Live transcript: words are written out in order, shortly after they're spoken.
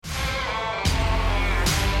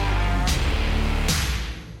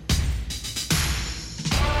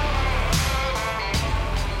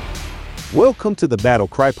Welcome to the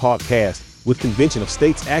BattleCry podcast with Convention of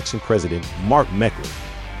States Action President Mark Meckler.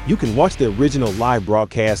 You can watch the original live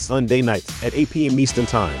broadcast Sunday nights at 8 p.m. Eastern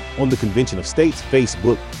Time on the Convention of States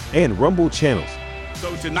Facebook and Rumble channels.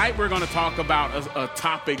 So tonight we're going to talk about a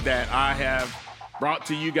topic that I have brought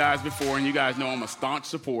to you guys before, and you guys know I'm a staunch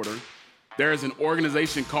supporter. There is an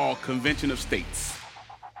organization called Convention of States,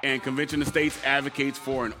 and Convention of States advocates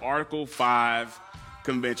for an Article 5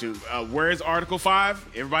 convention. Where is Article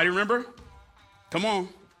 5? Everybody remember? Come on.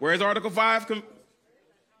 Where is Article 5?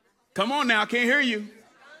 Come on now, can't hear you.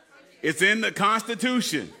 It's in the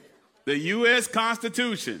Constitution, the U.S.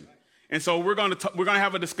 Constitution. And so we're going to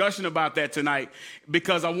have a discussion about that tonight,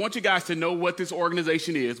 because I want you guys to know what this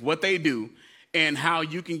organization is, what they do, and how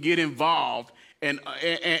you can get involved. And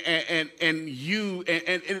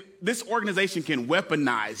this organization can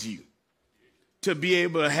weaponize you to be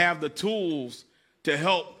able to have the tools to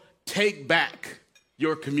help take back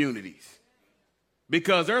your communities.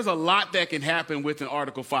 Because there's a lot that can happen with an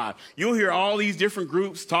Article 5. You'll hear all these different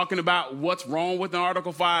groups talking about what's wrong with an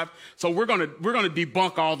Article 5. So we're gonna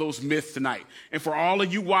debunk all those myths tonight. And for all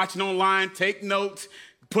of you watching online, take notes,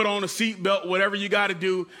 put on a seatbelt, whatever you got to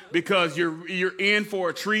do, because you're in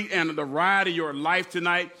for a treat and the ride of your life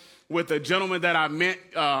tonight with a gentleman that I met.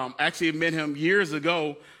 Actually met him years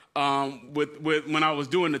ago with when I was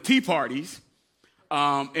doing the tea parties,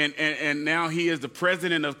 and now he is the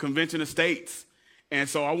president of Convention of States. And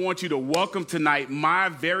so I want you to welcome tonight my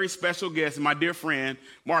very special guest, my dear friend,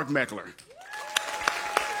 Mark Meckler.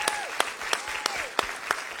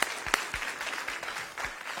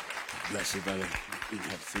 Bless you, brother. You can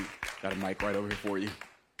have a seat. Got a mic right over here for you.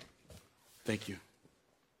 Thank you.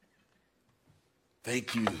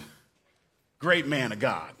 Thank you. Great man of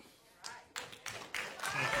God.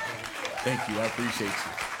 Thank you. I appreciate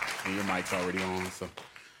you. And your mic's already on,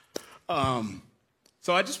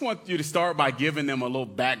 So I just want you to start by giving them a little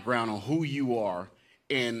background on who you are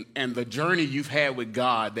and the journey you've had with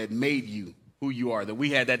God that made you who you are. That we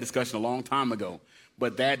had that discussion a long time ago,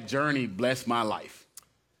 but that journey blessed my life.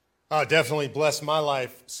 Oh, definitely blessed my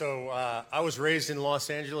life. So I was raised in Los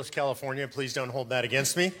Angeles, California. Please don't hold that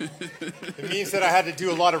against me. It means that I had to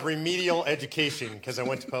do a lot of remedial education because I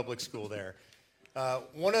went to public school there.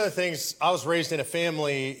 One of the things, I was raised in a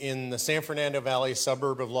family in the San Fernando Valley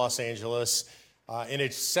suburb of Los Angeles, in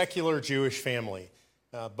a secular Jewish family.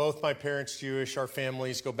 Both my parents Jewish, our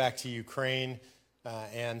families go back to Ukraine,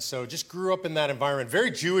 and so just grew up in that environment,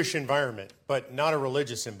 very Jewish environment, but not a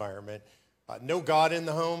religious environment. No God in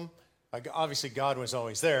the home. Obviously God was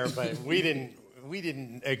always there, but we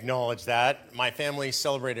didn't acknowledge that. My family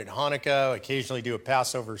celebrated Hanukkah, occasionally do a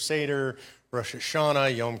Passover Seder, Rosh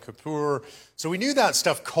Hashanah, Yom Kippur. So we knew that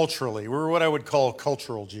stuff culturally. We were what I would call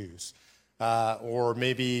cultural Jews. Or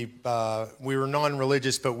maybe we were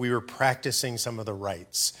non-religious, but we were practicing some of the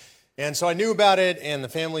rites. And so I knew about it, and the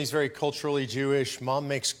family's very culturally Jewish. Mom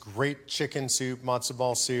makes great chicken soup, matzo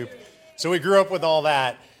ball soup. So we grew up with all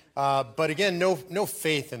that. But again, no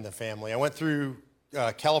faith in the family. I went through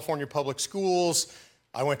California public schools.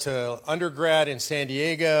 I went to undergrad in San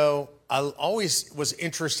Diego. I always was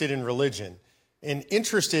interested in religion and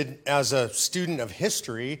interested as a student of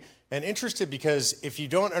history. And interested because if you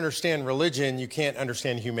don't understand religion, you can't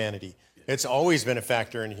understand humanity. It's always been a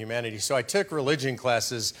factor in humanity. So I took religion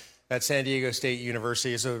classes at San Diego State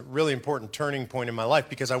University. It's a really important turning point in my life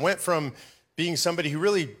because I went from being somebody who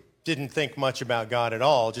really didn't think much about God at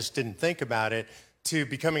all, just didn't think about it, to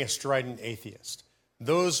becoming a strident atheist.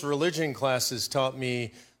 Those religion classes taught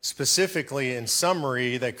me specifically, in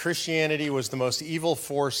summary, that Christianity was the most evil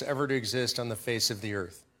force ever to exist on the face of the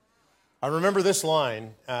earth. I remember this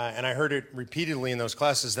line, and I heard it repeatedly in those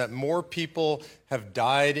classes, that more people have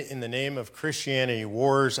died in the name of Christianity,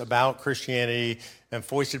 wars about Christianity and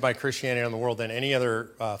foisted by Christianity on the world than any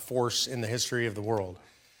other force in the history of the world.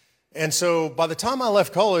 And so by the time I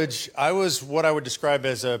left college, I was what I would describe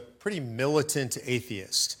as a pretty militant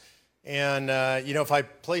atheist. And, if I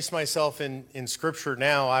place myself in Scripture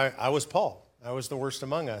now, I was Paul. I was the worst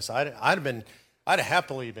among us. I'd have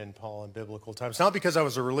happily been Paul in biblical times, not because I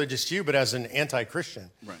was a religious Jew, but as an anti-Christian.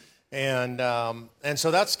 Right. And so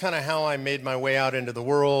that's kind of how I made my way out into the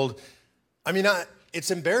world. I mean, it's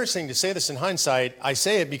embarrassing to say this in hindsight. I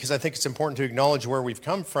say it because I think it's important to acknowledge where we've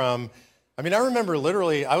come from. I mean, I remember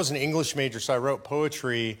literally, I was an English major, so I wrote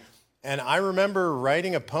poetry, and I remember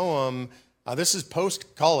writing a poem, this is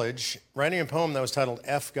post-college, writing a poem that was titled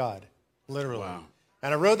F God, literally. Wow.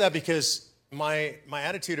 And I wrote that because my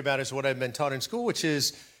attitude about it is what I've been taught in school, which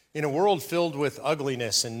is in a world filled with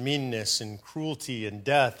ugliness and meanness and cruelty and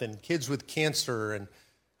death and kids with cancer and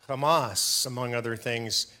Hamas, among other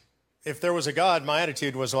things, if there was a God, my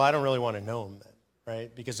attitude was, well, I don't really want to know him then,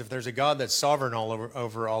 right? Because if there's a God that's sovereign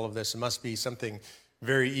over all of this, it must be something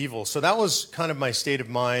very evil. So that was kind of my state of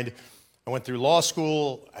mind. I went through law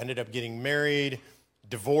school, I ended up getting married,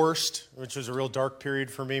 divorced, which was a real dark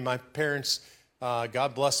period for me. My parents,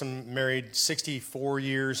 God bless them, married 64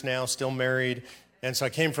 years now, still married. And so I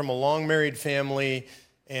came from a long married family.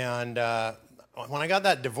 And when I got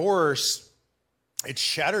that divorce, it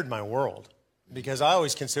shattered my world because I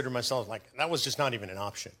always considered myself like, that was just not even an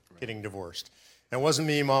option, getting divorced. And it wasn't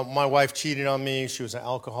me. My wife cheated on me. She was an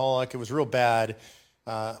alcoholic. It was real bad.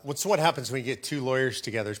 What happens when you get two lawyers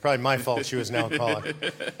together? It's probably my fault she was an alcoholic.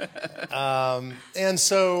 And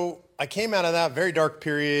so I came out of that very dark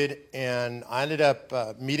period, and I ended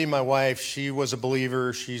up meeting my wife. She was a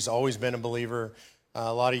believer. She's always been a believer.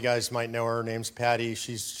 A lot of you guys might know her. Her name's Patty.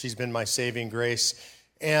 She's been my saving grace.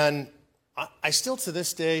 And I still, to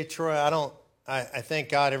this day, Troy, I thank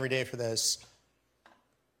God every day for this.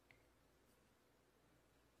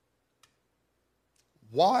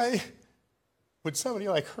 Why would somebody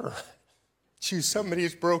like her choose somebody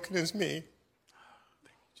as broken as me?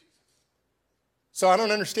 So I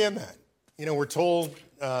don't understand that. You know, we're told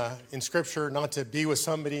in Scripture not to be with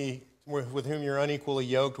somebody with whom you're unequally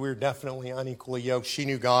yoked. We're definitely unequally yoked. She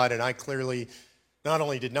knew God, and I clearly not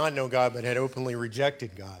only did not know God, but had openly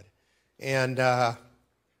rejected God. And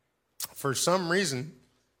for some reason,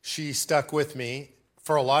 she stuck with me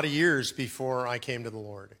for a lot of years before I came to the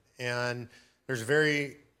Lord. And there's a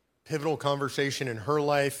very pivotal conversation in her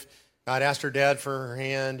life. God asked her dad for her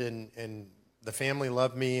hand, and the family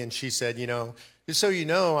loved me. And she said, you know, just so you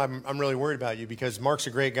know, I'm really worried about you because Mark's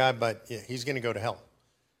a great guy, but he's going to go to hell.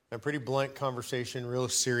 A pretty blunt conversation, real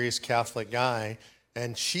serious Catholic guy.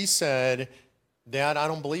 And she said, Dad, I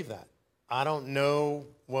don't believe that. I don't know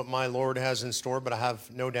what my Lord has in store, but I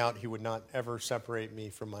have no doubt he would not ever separate me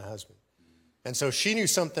from my husband. And so she knew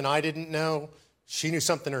something I didn't know. She knew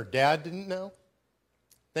something her dad didn't know.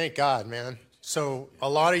 Thank God, man. So a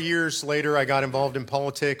lot of years later, I got involved in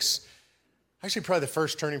politics. Actually, probably the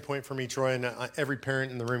first turning point for me, Troy, and every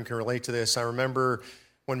parent in the room can relate to this. I remember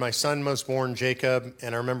when my son was born, Jacob,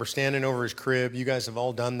 and I remember standing over his crib. You guys have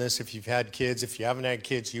all done this if you've had kids. If you haven't had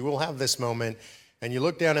kids, you will have this moment. And you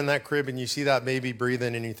look down in that crib and you see that baby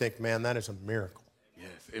breathing and you think, man, that is a miracle. Yes,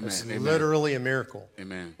 amen. It's amen. literally a miracle.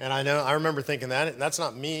 Amen. And I remember thinking that's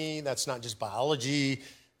not me. That's not just biology.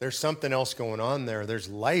 There's something else going on there. There's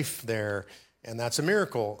life there, and that's a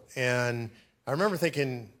miracle. And I remember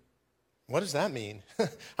thinking, what does that mean?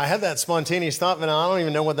 I had that spontaneous thought, but I don't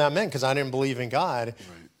even know what that meant because I didn't believe in God.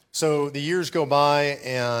 Right. So the years go by,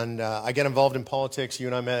 and I get involved in politics. You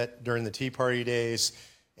and I met during the Tea Party days.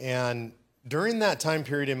 And during that time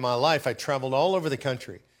period in my life, I traveled all over the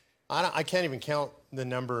country. I can't even count the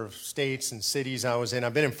number of states and cities I was in.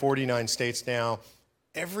 I've been in 49 states now.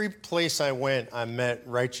 Every place I went, I met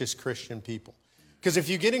righteous Christian people. Because if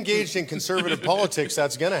you get engaged in conservative politics,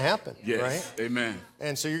 that's going to happen, yes, right? Amen.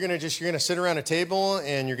 And so you're going to sit around a table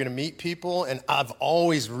and you're going to meet people. And I've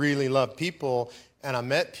always really loved people. And I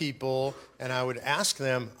met people and I would ask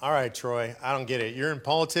them, all right, Troy, I don't get it. You're in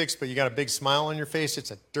politics, but you got a big smile on your face.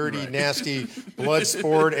 It's a dirty, right, nasty blood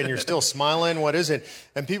sport and you're still smiling. What is it?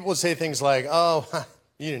 And people would say things like, oh,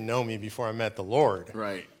 you didn't know me before I met the Lord.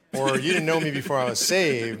 Right. Or you didn't know me before I was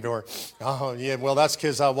saved. Or, oh, yeah, well, that's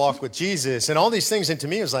because I walked with Jesus. And all these things. And to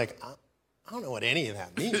me, it was like, I don't know what any of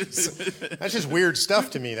that means. That's just weird stuff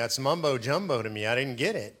to me. That's mumbo jumbo to me. I didn't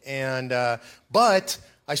get it. And but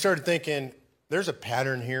I started thinking, there's a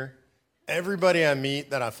pattern here. Everybody I meet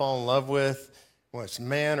that I fall in love with, whether it's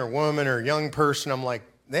man or woman or young person, I'm like,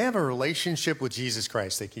 they have a relationship with Jesus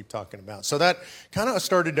Christ they keep talking about. So that kind of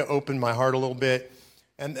started to open my heart a little bit.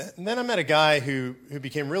 And then I met a guy who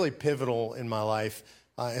became really pivotal in my life.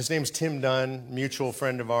 His name's Tim Dunn, mutual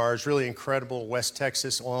friend of ours, really incredible West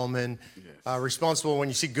Texas oilman. Yes. Responsible when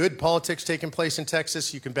you see good politics taking place in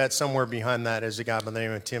Texas, you can bet somewhere behind that is a guy by the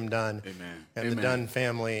name of Tim Dunn. Amen. And Amen. The Dunn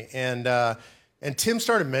family. And Tim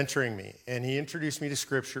started mentoring me, and he introduced me to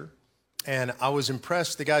Scripture. And I was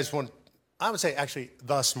impressed. The guy's I would say, actually,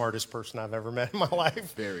 the smartest person I've ever met in my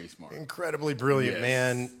life. Very smart. Incredibly brilliant, yes,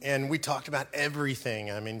 man. And we talked about everything.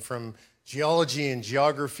 I mean, from geology and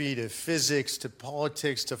geography to physics to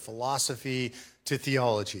politics to philosophy to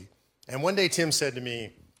theology. And one day Tim said to me,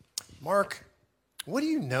 Mark, what do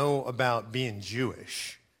you know about being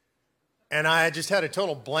Jewish? And I just had a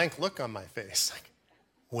total blank look on my face. Like,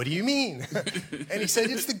 what do you mean? And he said,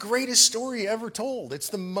 it's the greatest story ever told. It's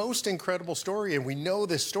the most incredible story. And we know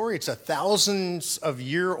this story. It's a thousands of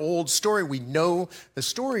year old story. We know the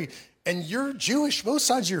story. And you're Jewish, both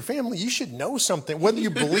sides of your family. You should know something. Whether you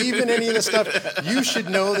believe in any of this stuff, you should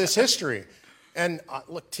know this history. And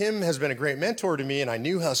look, Tim has been a great mentor to me, and I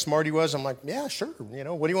knew how smart he was. I'm like, yeah, sure.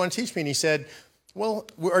 What do you want to teach me? And he said, well,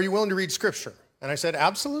 are you willing to read Scripture? And I said,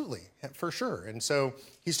 absolutely, for sure. And so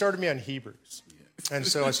he started me on Hebrews. And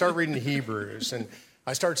so I started reading Hebrews, and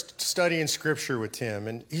I started studying Scripture with Tim.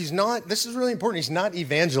 And he's not, this is really important, he's not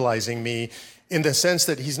evangelizing me in the sense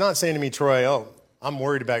that he's not saying to me, Troy, oh, I'm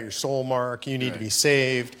worried about your soul, Mark. You need to be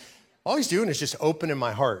saved. All he's doing is just opening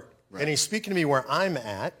my heart. And he's speaking to me where I'm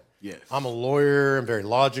at. Yes. I'm a lawyer. I'm very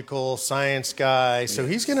logical, science guy. So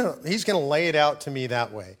he's gonna lay it out to me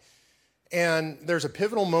that way. And there's a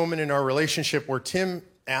pivotal moment in our relationship where Tim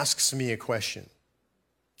asks me a question.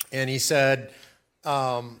 And he said,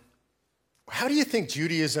 how do you think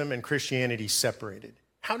Judaism and Christianity separated?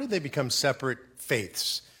 How did they become separate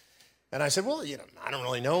faiths? And I said, well, I don't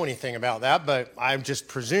really know anything about that, but I just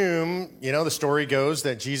presume, the story goes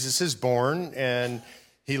that Jesus is born and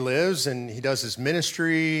he lives and he does his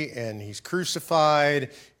ministry and he's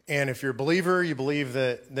crucified. And if you're a believer, you believe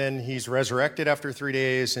that then he's resurrected after 3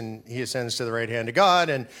 days and he ascends to the right hand of God.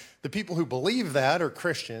 And the people who believe that are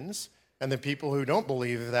Christians, and the people who don't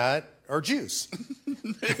believe that are Jews.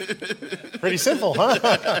 Pretty simple, huh?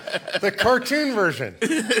 The cartoon version.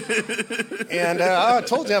 And I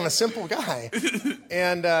told you I'm a simple guy.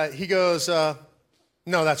 And he goes, no,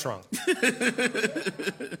 that's wrong.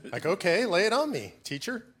 Like, okay, lay it on me,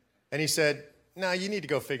 teacher. And he said, no, you need to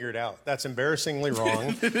go figure it out. That's embarrassingly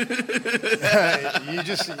wrong.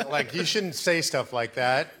 You shouldn't say stuff like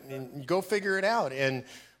that. Go figure it out. And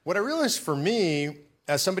what I realized for me,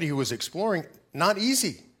 as somebody who was exploring, not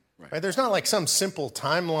easy. Right? There's not like some simple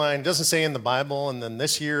timeline. It doesn't say in the Bible, and then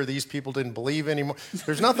this year these people didn't believe anymore.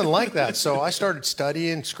 There's nothing like that. So I started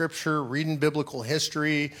studying Scripture, reading biblical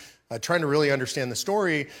history, trying to really understand the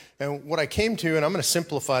story. And what I came to, and I'm going to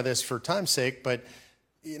simplify this for time's sake, but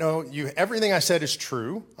everything I said is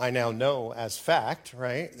true. I now know as fact,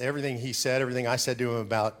 right? Everything he said, everything I said to him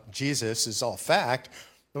about Jesus is all fact,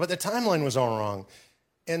 but the timeline was all wrong.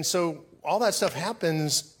 And so all that stuff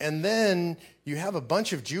happens, and then you have a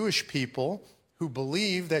bunch of Jewish people who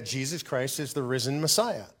believe that Jesus Christ is the risen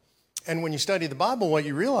Messiah. And when you study the Bible, what I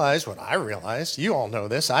realized, you all know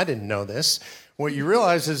this, I didn't know this, what you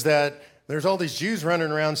realize is that there's all these Jews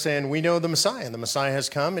running around saying, we know the Messiah, and the Messiah has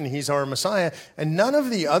come, and he's our Messiah. And none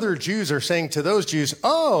of the other Jews are saying to those Jews,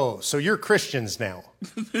 oh, so you're Christians now.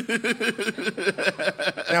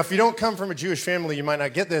 Now, if you don't come from a Jewish family, you might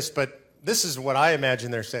not get this, but this is what I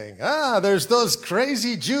imagine they're saying. There's those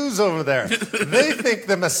crazy Jews over there. They think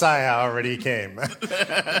the Messiah already came.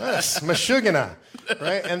 Mashugana,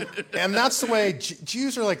 right? And that's the way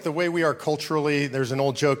Jews are, like the way we are culturally. There's an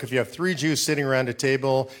old joke, if you have 3 Jews sitting around a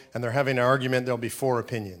table and they're having an argument, there'll be 4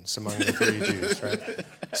 opinions among the 3 Jews, right?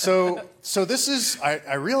 So this is,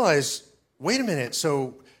 I realize, wait a minute,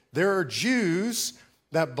 so there are Jews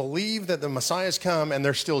that believe that the Messiah has come, and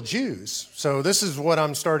they're still Jews. So this is what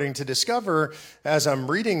I'm starting to discover as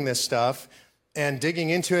I'm reading this stuff and digging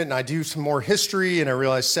into it, and I do some more history, and I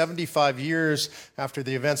realize 75 years after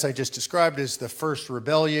the events I just described is the first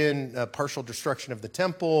rebellion, partial destruction of the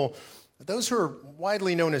temple. Those who are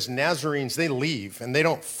widely known as Nazarenes, they leave, and they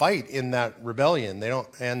don't fight in that rebellion.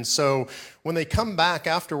 And so when they come back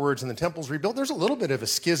afterwards and the temple's rebuilt, there's a little bit of a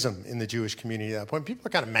schism in the Jewish community at that point. People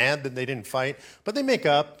are kind of mad that they didn't fight, but they make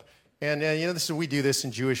up. And we do this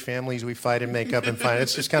in Jewish families. We fight and make up and fight.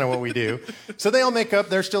 It's just kind of what we do. So they all make up.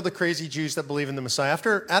 They're still the crazy Jews that believe in the Messiah.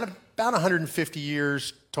 At about 150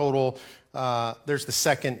 years total, there's the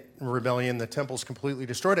second rebellion. The temple's completely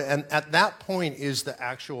destroyed. And at that point is the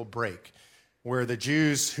actual break, where the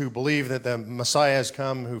Jews who believe that the Messiah has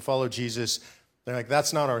come, who follow Jesus, they're like,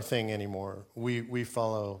 that's not our thing anymore. We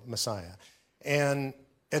follow Messiah. And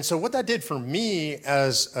so what that did for me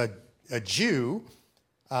as a Jew,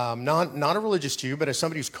 not a religious Jew, but as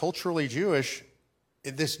somebody who's culturally Jewish,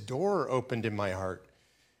 this door opened in my heart.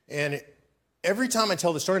 And every time I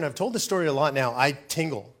tell the story, and I've told the story a lot now, I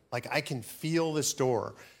tingle. Like, I can feel this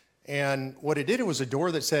door. And what it did, it was a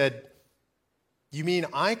door that said, you mean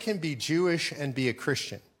I can be Jewish and be a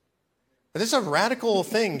Christian? This is a radical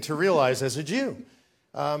thing to realize as a Jew.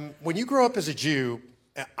 When you grow up as a Jew,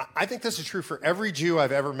 I think this is true for every Jew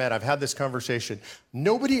I've ever met. I've had this conversation.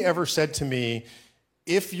 Nobody ever said to me,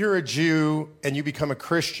 if you're a Jew and you become a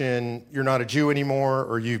Christian, you're not a Jew anymore,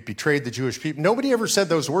 or you've betrayed the Jewish people. Nobody ever said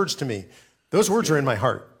those words to me. Those words are in my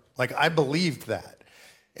heart. Like, I believed that.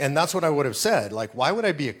 And that's what I would have said. Like, why would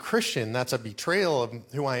I be a Christian? That's a betrayal of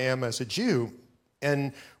who I am as a Jew.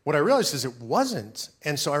 And what I realized is it wasn't.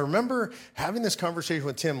 And so I remember having this conversation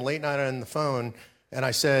with Tim late night on the phone, and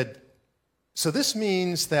I said, so this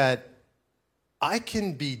means that I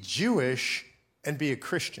can be Jewish and be a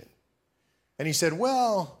Christian. And he said,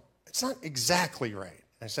 well, it's not exactly right.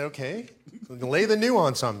 I said, okay, lay the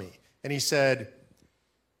nuance on me. And he said,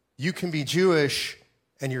 you can be Jewish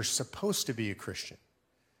and you're supposed to be a Christian.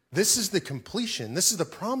 This is the completion. This is the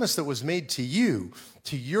promise that was made to you,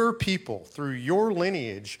 to your people, through your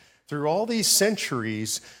lineage, through all these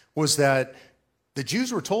centuries, was that the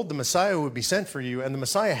Jews were told the Messiah would be sent for you, and the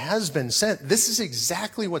Messiah has been sent. This is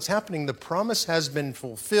exactly what's happening. The promise has been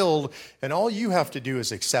fulfilled, and all you have to do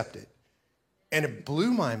is accept it. And it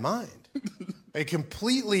blew my mind.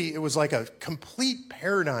 It was like a complete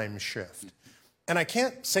paradigm shift. And I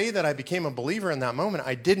can't say that I became a believer in that moment.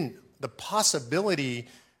 I didn't. The possibility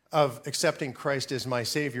of accepting Christ as my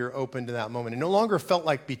Savior opened to that moment. It no longer felt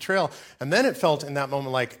like betrayal. And then it felt in that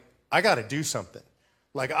moment like, I got to do something.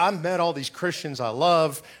 Like, I met all these Christians I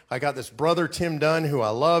love. I got this brother, Tim Dunn, who I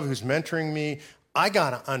love, who's mentoring me. I got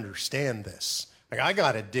to understand this. Like, I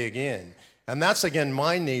got to dig in. And that's, again,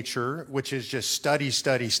 my nature, which is just study,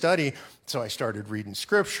 study, study. So I started reading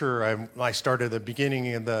Scripture. I started at the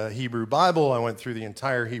beginning of the Hebrew Bible. I went through the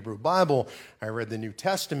entire Hebrew Bible. I read the New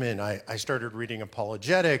Testament. I started reading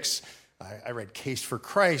apologetics. I read Case for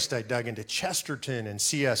Christ. I dug into Chesterton and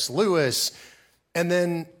C.S. Lewis. And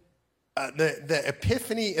then the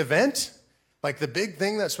Epiphany event, like the big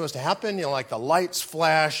thing that's supposed to happen, like the lights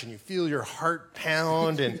flash and you feel your heart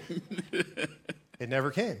pound, and it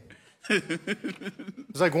never came. It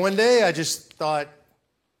was like one day I just thought,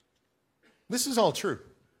 this is all true.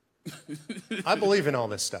 I believe in all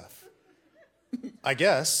this stuff. I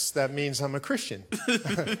guess that means I'm a Christian.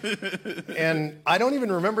 And I don't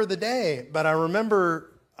even remember the day, but I remember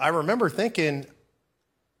thinking,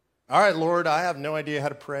 all right, Lord, I have no idea how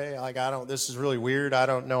to pray. Like, this is really weird. I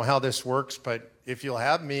don't know how this works, but if you'll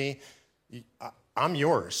have me, I'm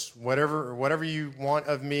yours. Whatever you want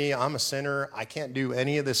of me, I'm a sinner. I can't do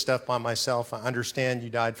any of this stuff by myself. I understand you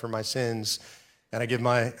died for my sins, and I give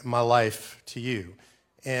my life to you.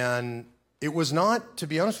 And it was not, to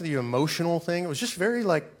be honest with you, an emotional thing. It was just very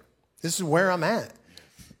like, this is where I'm at.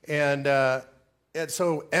 And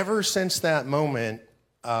so ever since that moment,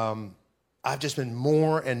 I've just been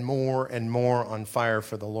more and more and more on fire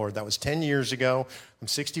for the Lord. That was 10 years ago. I'm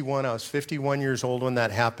 61. I was 51 years old when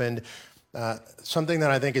that happened. Something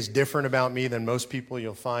that I think is different about me than most people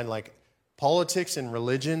you'll find, like politics and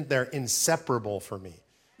religion, they're inseparable for me.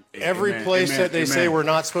 Every place that they say we're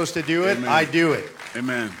not supposed to do it, I do it.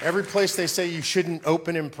 Amen. Every place they say you shouldn't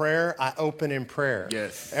open in prayer, I open in prayer.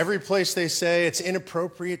 Yes. Every place they say it's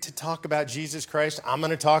inappropriate to talk about Jesus Christ, I'm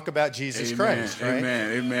going to talk about Jesus Christ. Right?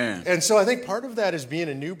 Amen. And so I think part of that is being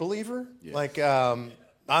a new believer. Yes. Like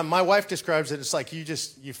my wife describes it, it's like you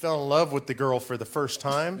fell in love with the girl for the first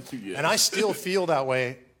time. Yes. And I still feel that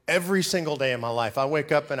way every single day of my life. I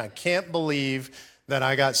wake up and I can't believe that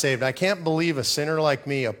I got saved. I can't believe a sinner like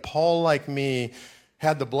me, a Paul like me,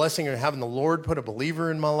 had the blessing of having the Lord put a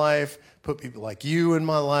believer in my life, put people like you in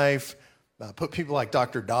my life, put people like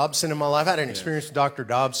Dr. Dobson in my life. I had an experience with Dr.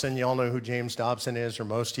 Dobson. You all know who James Dobson is, or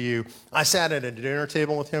most of you. I sat at a dinner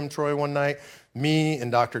table with him, Troy, one night. Me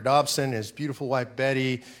and Dr. Dobson, his beautiful wife,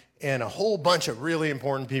 Betty, and a whole bunch of really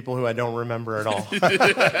important people who I don't remember at all.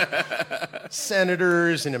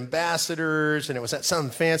 Senators and ambassadors, and it was at some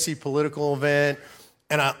fancy political event.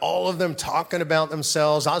 And all of them talking about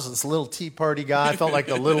themselves. I was this little Tea Party guy. I felt like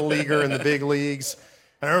the little leaguer in the big leagues.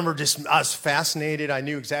 And I remember I was fascinated. I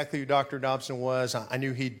knew exactly who Dr. Dobson was. I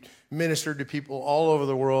knew he'd ministered to people all over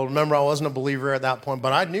the world. Remember, I wasn't a believer at that point,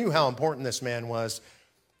 but I knew how important this man was.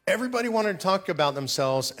 Everybody wanted to talk about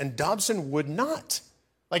themselves, and Dobson would not.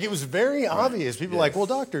 Like, it was very obvious. People were like, well,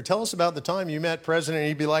 doctor, tell us about the time you met president. And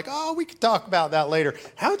he'd be like, oh, we could talk about that later.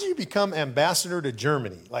 How'd you become ambassador to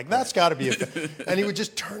Germany? Like, that's got to be and he would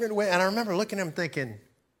just turn it away. And I remember looking at him thinking,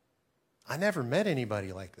 I never met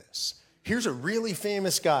anybody like this. Here's a really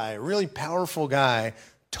famous guy, a really powerful guy,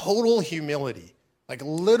 total humility, like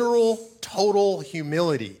literal total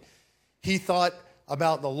humility. He thought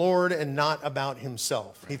about the Lord and not about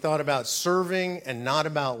himself. He thought about serving and not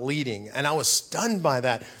about leading. And I was stunned by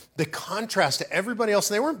that. The contrast to everybody else.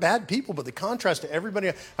 They weren't bad people, but the contrast to everybody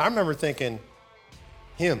else. I remember thinking,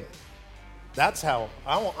 him. That's how,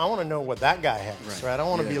 I want to know what that guy has, right? I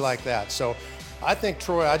want to be like that. So I think,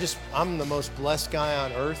 Troy, I'm the most blessed guy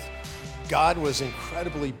on earth God was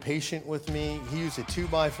incredibly patient with me. He used a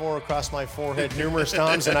 2x4 across my forehead numerous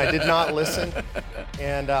times, and I did not listen.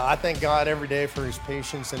 And I thank God every day for his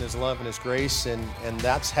patience and his love and his grace, and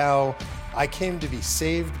that's how I came to be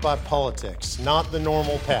saved by politics, not the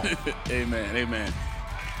normal path. Amen, amen,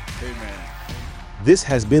 amen. This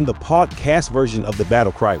has been the podcast version of the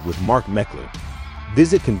BattleCry with Mark Meckler.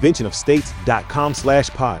 Visit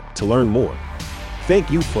conventionofstates.com/pod to learn more. Thank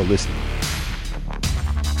you for listening.